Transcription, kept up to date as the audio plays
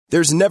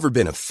There's never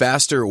been a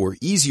faster or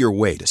easier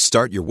way to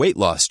start your weight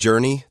loss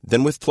journey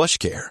than with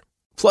PlushCare.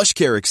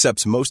 PlushCare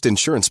accepts most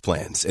insurance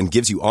plans and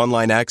gives you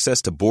online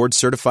access to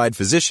board-certified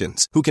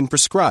physicians who can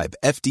prescribe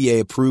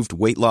FDA-approved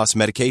weight loss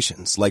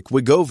medications like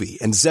Wegovy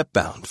and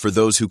Zepbound for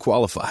those who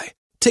qualify.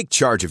 Take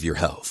charge of your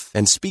health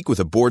and speak with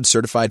a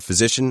board-certified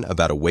physician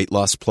about a weight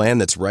loss plan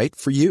that's right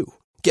for you.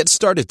 Get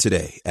started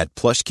today at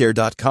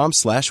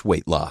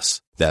plushcare.com/weight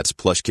loss. That's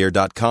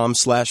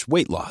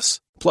plushcare.com/weight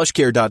loss.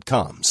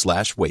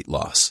 plushcare.com/weight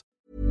loss.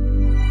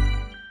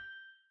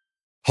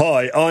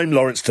 Hi, I'm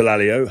Lawrence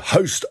Dallaglio,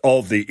 host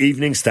of the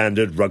Evening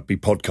Standard Rugby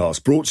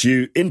Podcast, brought to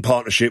you in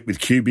partnership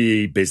with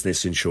QBE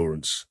Business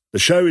Insurance. The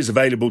show is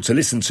available to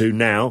listen to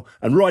now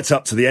and right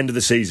up to the end of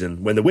the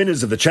season, when the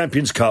winners of the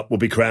Champions Cup will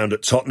be crowned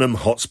at Tottenham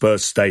Hotspur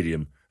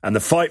Stadium, and the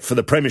fight for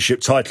the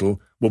Premiership title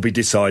will be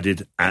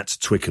decided at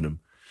Twickenham.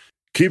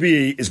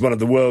 QBE is one of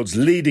the world's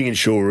leading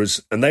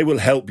insurers, and they will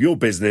help your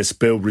business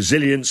build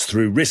resilience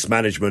through risk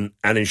management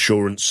and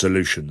insurance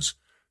solutions.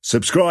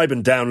 Subscribe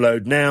and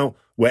download now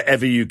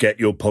wherever you get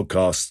your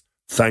podcasts.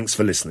 Thanks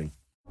for listening.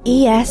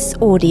 ES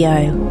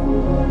Audio.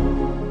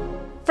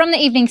 From the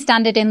Evening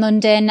Standard in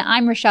London,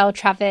 I'm Rochelle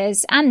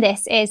Travers, and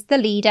this is The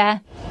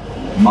Leader.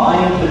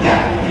 Mind the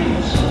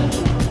gap,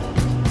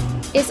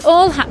 please. It's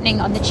all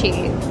happening on the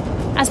tube.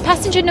 As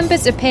passenger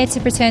numbers appear to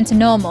return to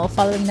normal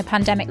following the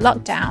pandemic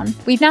lockdown,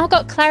 we've now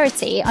got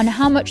clarity on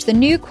how much the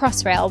new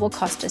Crossrail will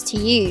cost us to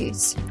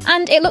use.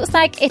 And it looks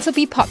like it'll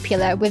be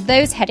popular with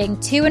those heading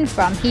to and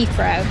from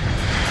Heathrow.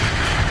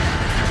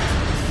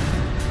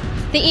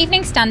 The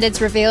Evening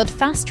Standard's revealed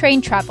fast train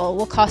travel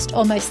will cost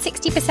almost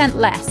 60%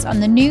 less on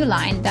the new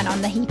line than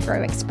on the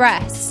Heathrow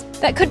Express.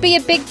 That could be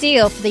a big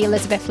deal for the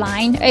Elizabeth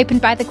line,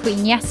 opened by the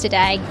Queen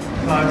yesterday.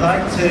 I'd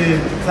like to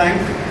thank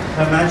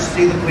Her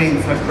Majesty the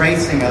Queen for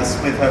gracing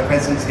us with her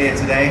presence here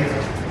today,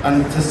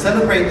 and to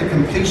celebrate the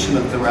completion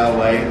of the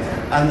railway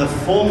and the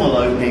formal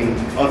opening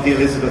of the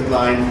Elizabeth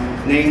line,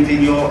 named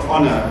in your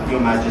honour,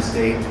 Your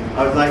Majesty,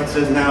 I would like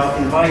to now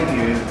invite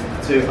you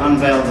to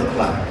unveil the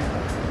plaque,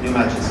 Your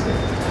Majesty.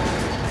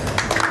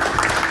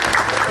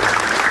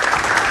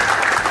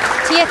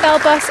 TfL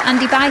boss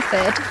Andy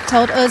Byford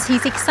told us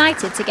he's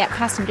excited to get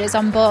passengers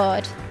on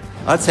board.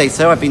 I'd say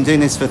so. I've been doing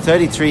this for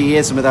 33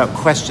 years, and without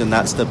question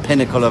that's the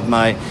pinnacle of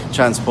my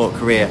transport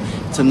career.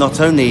 To not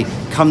only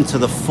come to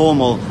the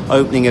formal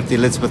opening of the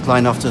Elizabeth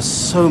line after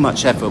so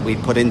much effort we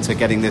put into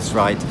getting this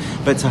right,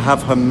 but to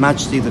have Her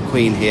Majesty the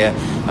Queen here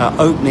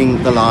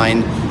opening the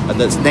line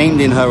that's named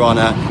in her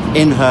honour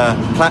in her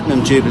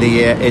Platinum Jubilee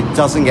year, it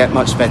doesn't get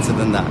much better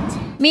than that.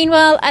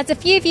 Meanwhile, as a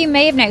few of you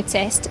may have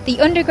noticed,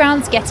 the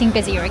Underground's getting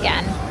busier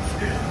again.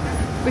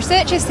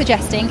 Researchers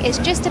suggesting it's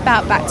just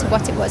about back to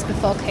what it was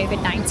before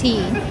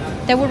COVID-19.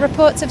 There were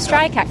reports of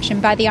strike action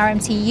by the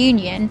RMT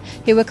union,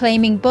 who were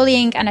claiming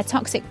bullying and a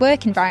toxic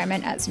work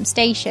environment at some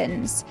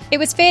stations. It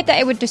was feared that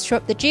it would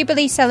disrupt the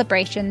Jubilee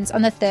celebrations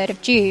on the 3rd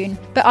of June,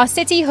 but our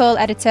City Hall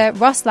editor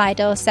Ross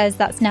Lydall says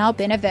that's now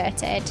been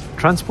averted.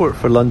 Transport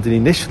for London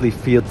initially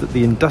feared that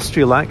the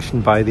industrial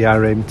action by the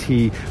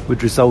RMT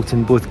would result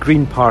in both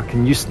Green Park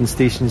and Euston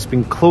stations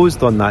being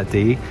closed on that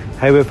day.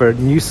 However,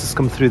 news has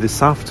come through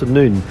this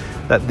afternoon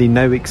that they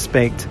now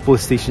expect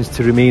both stations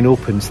to remain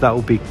open, so that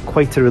will be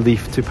quite a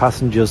relief to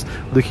passengers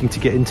looking to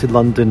get into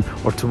London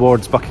or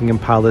towards Buckingham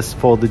Palace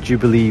for the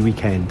Jubilee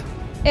weekend.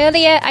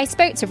 Earlier, I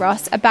spoke to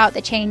Ross about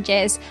the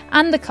changes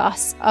and the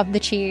costs of the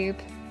tube.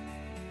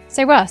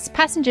 So Ross,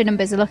 passenger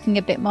numbers are looking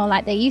a bit more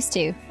like they used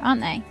to,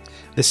 aren't they?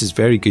 This is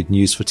very good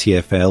news for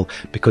TfL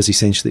because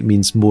essentially it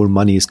means more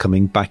money is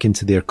coming back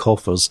into their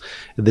coffers.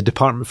 The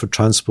Department for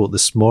Transport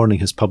this morning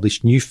has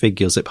published new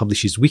figures. It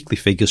publishes weekly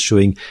figures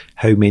showing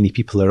how many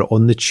people are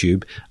on the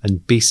tube.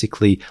 And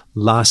basically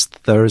last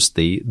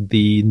Thursday,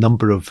 the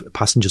number of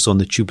passengers on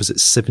the tube was at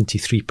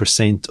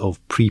 73% of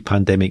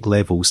pre-pandemic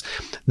levels.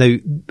 Now,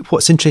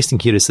 what's interesting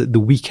here is that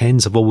the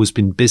weekends have always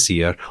been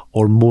busier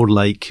or more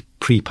like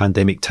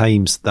pre-pandemic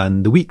times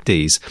than the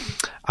weekdays.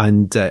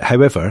 And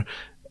however,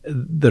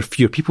 there are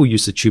fewer people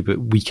use the tube at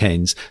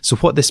weekends. So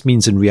what this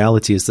means in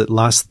reality is that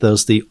last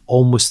Thursday,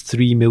 almost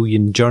 3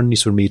 million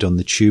journeys were made on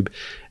the tube.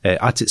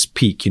 At its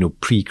peak,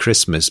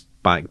 pre-Christmas,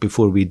 back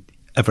before we'd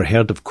ever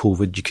heard of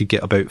COVID, you could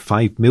get about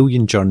 5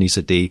 million journeys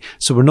a day.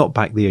 So we're not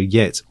back there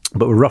yet,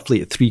 but we're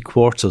roughly at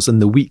 3/4.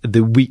 And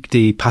the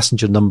weekday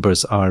passenger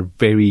numbers are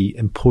very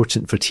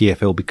important for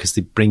TfL because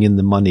they bring in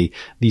the money.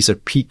 These are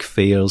peak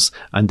fares,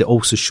 and it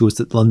also shows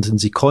that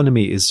London's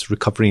economy is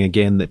recovering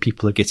again, that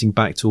people are getting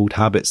back to old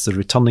habits. They're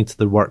returning to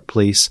their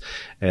workplace.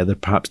 They're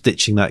perhaps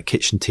ditching that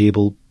kitchen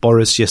table.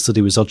 Boris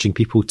yesterday was urging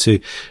people to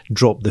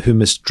drop the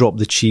hummus, drop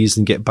the cheese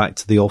and get back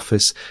to the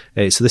office.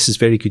 So this is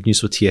very good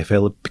news for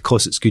TfL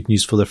because it's good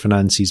news for their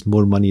finances.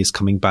 More money is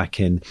coming back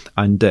in.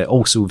 And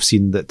also we've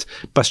seen that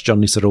bus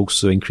journeys are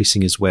also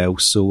increasing as well.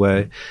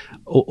 So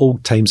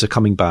old times are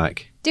coming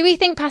back. Do we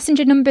think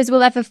passenger numbers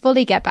will ever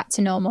fully get back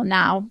to normal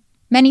now?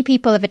 Many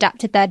people have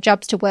adapted their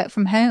jobs to work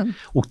from home.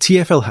 Well,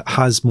 TfL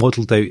has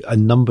modelled out a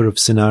number of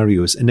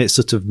scenarios, and its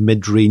sort of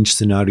mid-range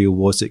scenario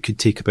was it could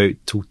take about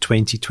till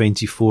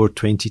 2024,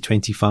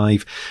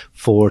 2025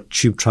 for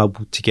tube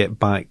travel to get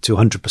back to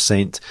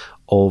 100%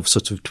 of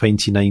sort of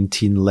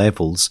 2019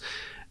 levels.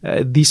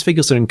 These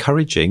figures are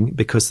encouraging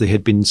because they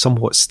had been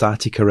somewhat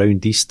static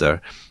around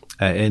Easter,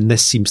 and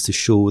this seems to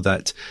show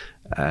that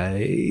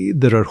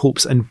there are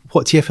hopes. And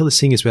what TfL is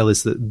saying as well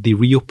is that the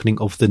reopening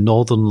of the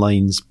Northern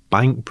Line's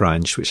Bank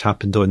branch, which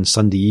happened on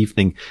Sunday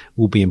evening,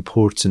 will be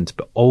important,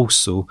 but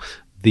also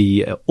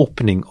the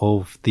opening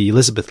of the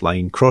Elizabeth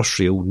Line,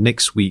 Crossrail,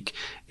 next week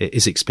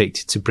is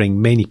expected to bring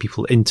many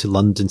people into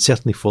London,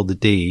 certainly for the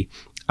day,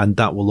 and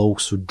that will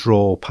also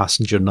draw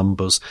passenger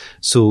numbers.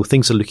 So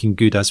things are looking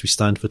good as we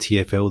stand for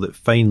TfL, that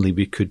finally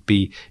we could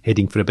be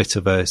heading for a bit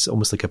of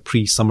almost like a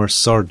pre-summer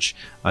surge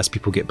as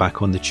people get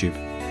back on the tube.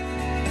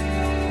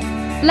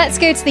 Let's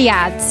go to the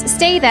ads.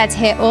 Stay there to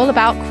hear all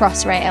about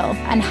Crossrail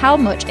and how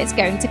much it's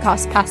going to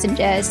cost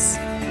passengers.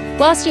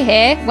 Whilst you're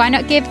here, why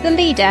not give the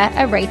leader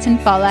a rate and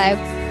follow?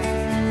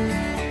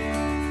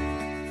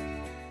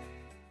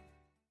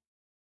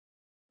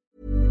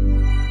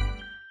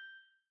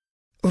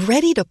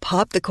 Ready to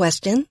pop the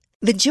question?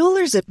 The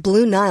jewelers at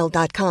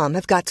BlueNile.com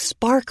have got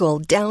sparkle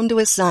down to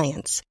a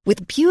science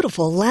with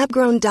beautiful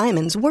lab-grown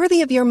diamonds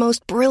worthy of your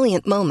most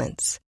brilliant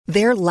moments.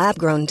 Their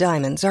lab-grown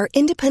diamonds are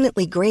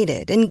independently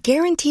graded and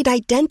guaranteed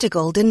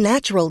identical to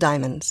natural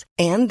diamonds,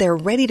 and they're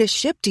ready to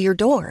ship to your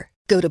door.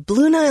 Go to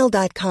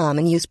BlueNile.com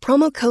and use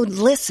promo code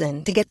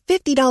LISTEN to get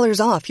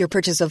 $50 off your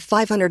purchase of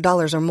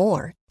 $500 or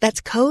more. That's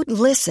code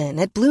LISTEN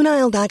at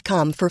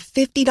BlueNile.com for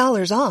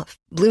 $50 off.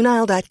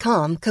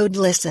 BlueNile.com, code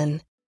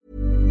LISTEN.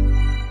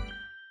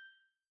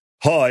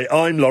 Hi,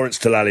 I'm Lawrence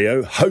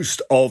Dallaglio,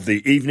 host of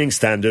the Evening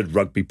Standard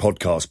Rugby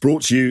Podcast,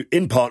 brought to you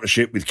in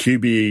partnership with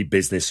QBE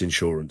Business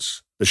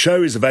Insurance. The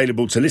show is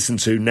available to listen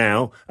to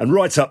now and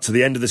right up to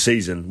the end of the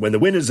season, when the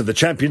winners of the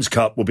Champions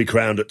Cup will be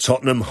crowned at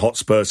Tottenham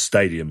Hotspur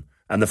Stadium,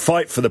 and the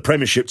fight for the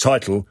Premiership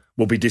title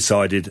will be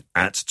decided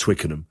at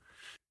Twickenham.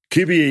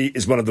 QBE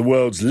is one of the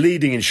world's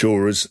leading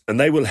insurers, and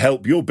they will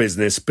help your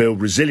business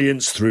build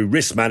resilience through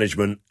risk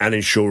management and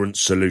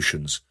insurance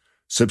solutions.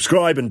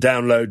 Subscribe and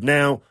download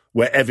now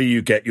wherever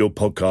you get your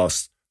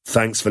podcasts.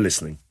 Thanks for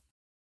listening.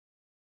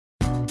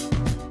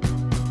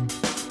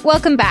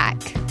 Welcome back.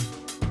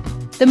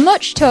 The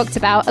much talked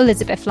about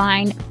Elizabeth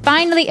Line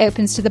finally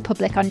opens to the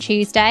public on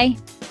Tuesday.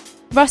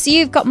 Ross,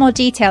 you've got more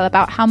detail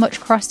about how much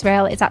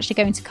Crossrail is actually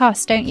going to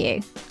cost, don't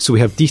you? So we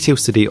have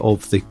details today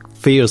of the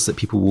fares that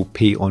people will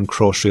pay on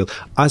Crossrail.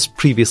 As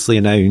previously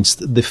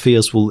announced, the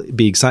fares will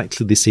be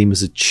exactly the same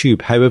as a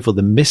tube. However,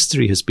 the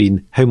mystery has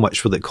been how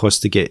much will it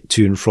cost to get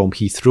to and from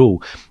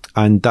Heathrow?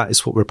 And that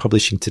is what we're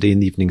publishing today in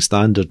the Evening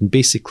Standard. And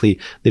basically,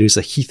 there is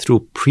a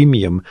Heathrow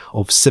premium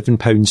of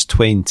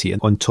 £7.20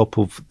 on top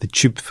of the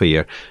tube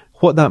fare.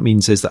 What that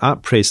means is that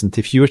at present,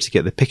 if you were to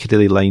get the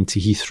Piccadilly line to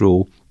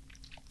Heathrow,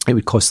 it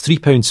would cost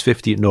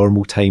 £3.50 at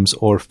normal times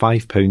or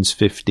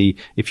 £5.50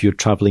 if you're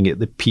travelling at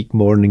the peak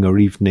morning or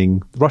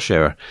evening rush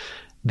hour.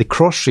 The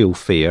Crossrail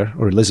fare,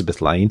 or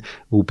Elizabeth line,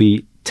 will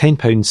be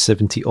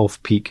 £10.70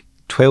 off peak,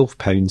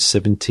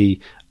 £12.70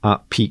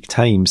 at peak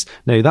times.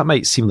 Now, that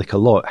might seem like a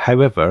lot.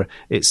 However,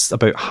 it's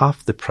about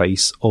half the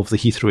price of the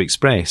Heathrow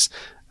Express,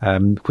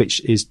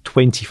 which is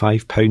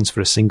 £25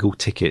 for a single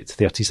ticket,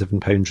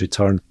 £37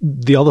 return.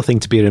 The other thing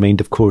to bear in mind,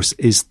 of course,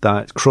 is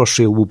that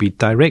Crossrail will be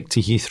direct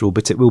to Heathrow,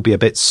 but it will be a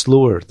bit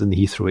slower than the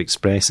Heathrow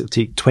Express. It will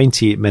take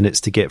 28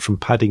 minutes to get from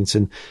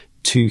Paddington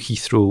to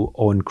Heathrow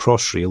on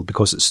Crossrail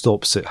because it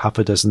stops at half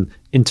a dozen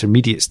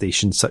intermediate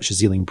stations such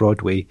as Ealing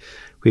Broadway,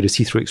 whereas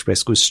Heathrow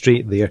Express goes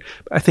straight there.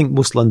 But I think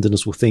most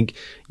Londoners will think,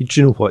 do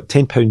you know what,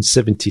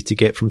 £10.70 to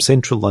get from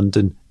central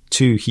London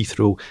to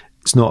Heathrow,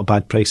 it's not a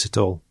bad price at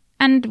all.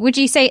 And would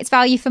you say it's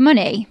value for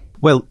money?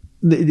 Well,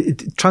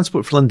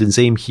 Transport for London's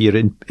aim here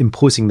in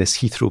imposing this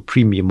Heathrow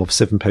premium of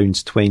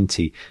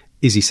 £7.20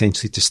 is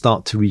essentially to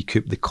start to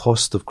recoup the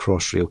cost of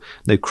Crossrail.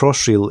 Now,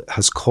 Crossrail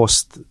has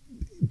cost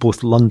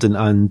both London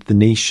and the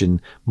nation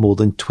more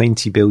than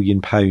 £20 billion.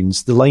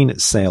 The line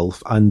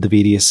itself and the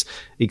various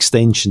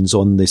extensions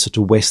on the sort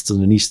of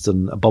western and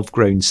eastern above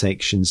ground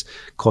sections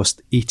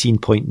cost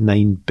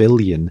 £18.9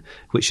 billion,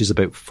 which is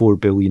about £4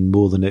 billion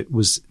more than it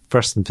was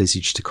first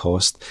envisaged to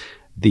cost.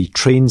 The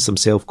trains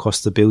themselves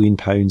cost £1 billion,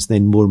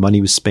 then more money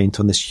was spent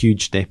on this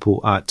huge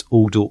depot at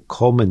Old Oak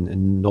Common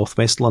in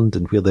northwest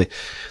London, where the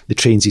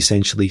trains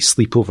essentially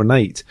sleep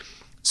overnight.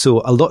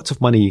 So a lot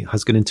of money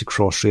has gone into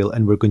Crossrail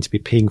and we're going to be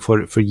paying for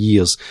it for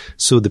years.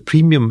 So the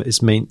premium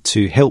is meant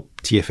to help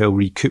TfL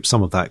recoup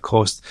some of that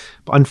cost.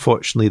 But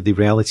unfortunately, the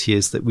reality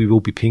is that we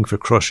will be paying for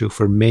Crossrail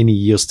for many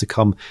years to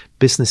come.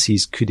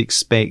 Businesses could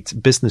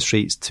expect business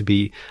rates to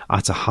be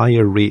at a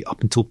higher rate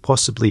up until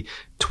possibly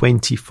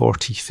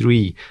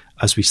 2043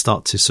 as we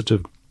start to sort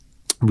of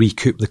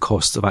recoup the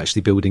cost of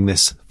actually building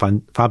this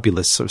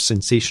fabulous sort of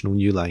sensational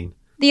new line.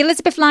 The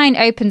Elizabeth line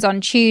opens on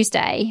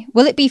Tuesday.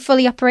 Will it be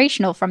fully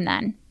operational from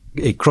then?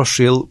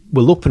 Crossrail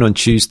will open on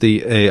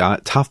Tuesday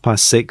at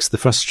 6:30. The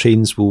first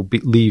trains will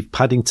leave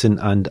Paddington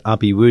and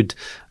Abbey Wood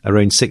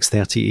around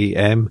 6:30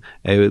 a.m.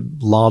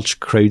 Large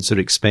crowds are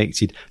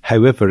expected.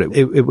 However,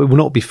 it will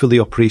not be fully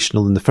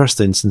operational in the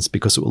first instance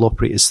because it will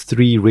operate as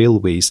 3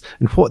 railways.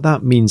 And what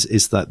that means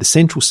is that the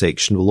central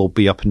section will all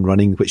be up and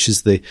running, which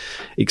is the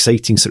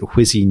exciting sort of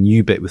whizzy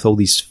new bit with all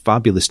these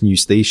fabulous new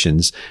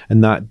stations.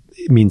 And that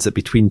means that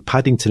between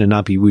Paddington and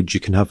Abbey Wood, you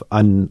can have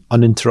an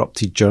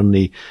uninterrupted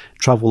journey,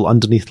 travel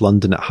underneath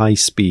London at high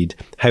speed.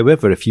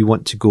 However, if you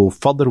want to go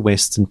further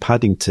west than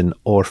Paddington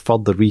or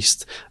further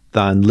east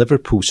than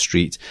Liverpool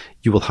Street,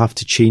 you will have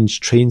to change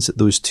trains at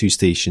those 2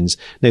 stations.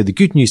 Now, the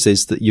good news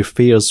is that your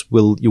fares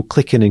you'll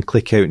click in and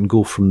click out and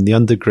go from the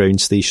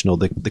underground station, or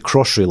the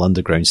Crossrail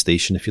underground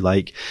station, if you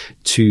like,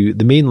 to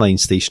the mainline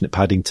station at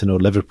Paddington or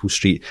Liverpool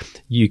Street.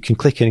 You can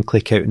click in and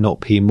click out and not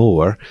pay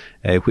more,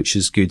 which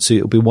is good. So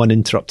it'll be one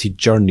interrupted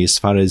journey as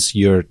far as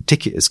your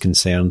ticket is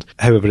concerned.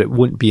 However, it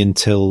won't be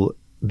until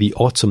the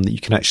autumn that you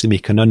can actually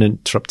make an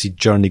uninterrupted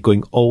journey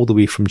going all the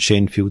way from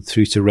Shenfield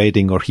through to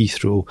Reading or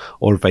Heathrow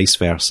or vice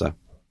versa.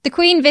 The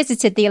Queen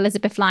visited the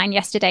Elizabeth line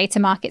yesterday to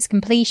mark its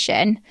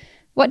completion.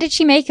 What did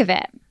she make of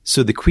it?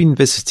 So the Queen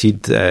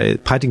visited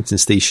Paddington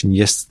Station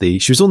yesterday.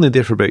 She was only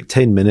there for about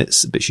 10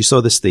 minutes, but she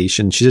saw the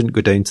station. She didn't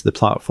go down to the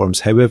platforms.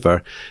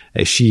 However,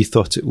 she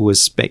thought it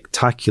was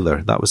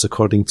spectacular. That was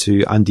according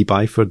to Andy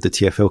Byford, the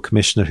TfL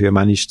commissioner, who I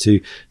managed to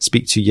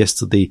speak to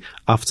yesterday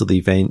after the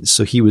event.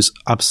 So he was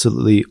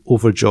absolutely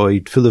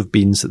overjoyed, full of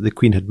beans that the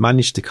Queen had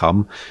managed to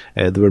come.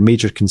 There were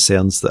major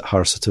concerns that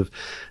her sort of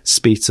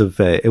spate of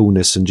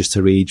illness and just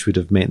her age would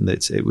have meant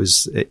that it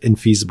was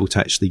infeasible to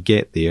actually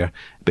get there.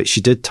 But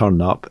she did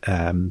turn up.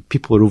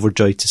 People were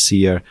overjoyed to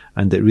see her,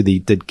 and it really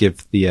did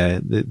give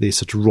the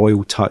sort of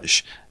royal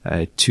touch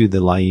to the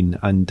line.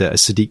 And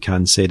as Sadiq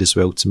Khan said as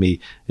well to me,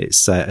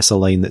 it's a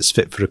line that's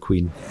fit for a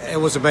queen.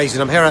 It was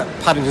amazing. I'm here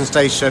at Paddington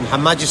Station. Her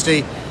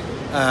Majesty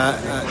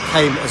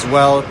came as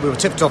well. We were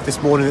tipped off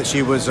this morning that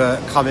she was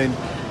coming.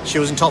 She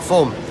was in top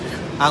form.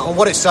 And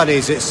what it's done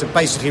is it's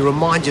basically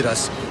reminded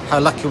us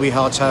how lucky we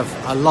are to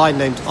have a line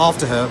named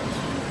after her.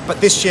 But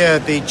this year,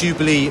 the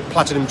Jubilee,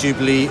 Platinum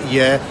Jubilee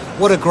year,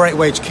 what a great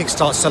way to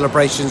kickstart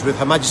celebrations with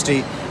Her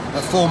Majesty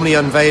formally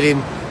unveiling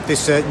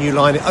this new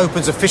line. It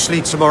opens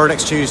officially tomorrow,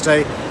 next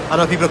Tuesday. I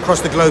know people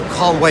across the globe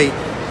can't wait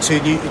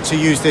to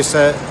use this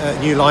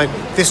new line.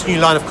 This new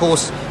line, of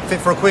course, fit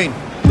for a queen.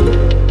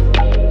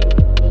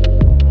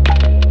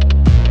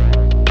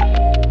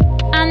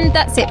 And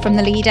that's it from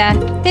The Leader.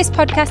 This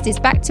podcast is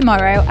back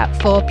tomorrow at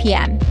 4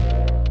 p.m.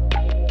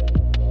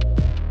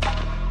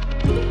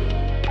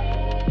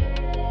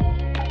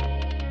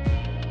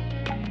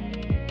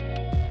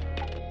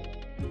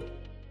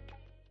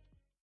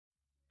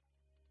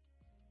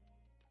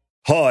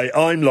 Hi,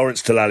 I'm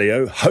Lawrence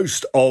Dallaglio,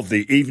 host of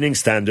the Evening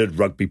Standard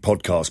Rugby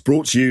Podcast,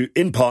 brought to you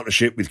in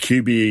partnership with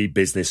QBE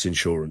Business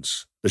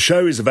Insurance. The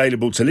show is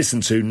available to listen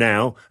to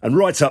now and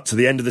right up to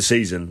the end of the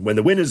season, when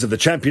the winners of the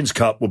Champions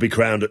Cup will be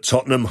crowned at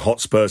Tottenham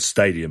Hotspur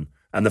Stadium,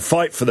 and the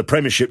fight for the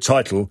Premiership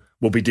title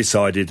will be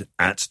decided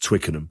at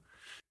Twickenham.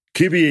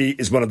 QBE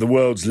is one of the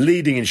world's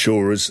leading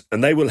insurers,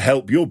 and they will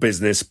help your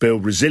business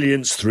build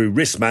resilience through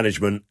risk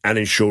management and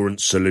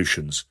insurance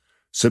solutions.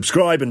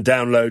 Subscribe and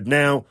download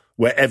now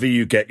wherever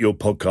you get your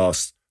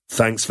podcasts.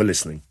 Thanks for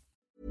listening.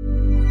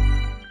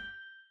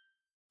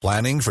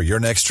 Planning for your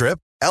next trip?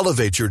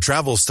 Elevate your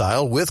travel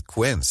style with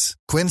Quince.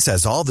 Quince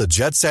has all the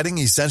jet-setting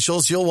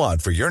essentials you'll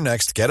want for your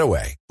next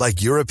getaway,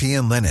 like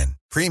European linen,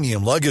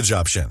 premium luggage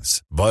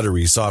options,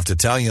 buttery soft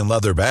Italian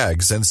leather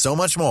bags, and so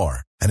much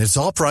more. And it's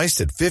all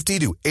priced at 50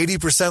 to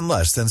 80%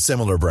 less than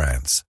similar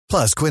brands.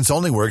 Plus, Quince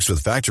only works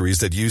with factories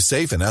that use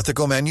safe and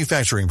ethical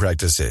manufacturing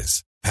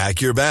practices.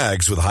 Pack your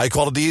bags with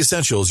high-quality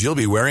essentials you'll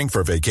be wearing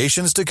for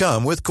vacations to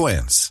come with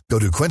Quince. Go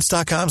to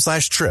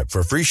quince.com/trip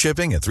for free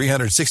shipping and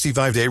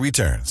 365-day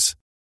returns.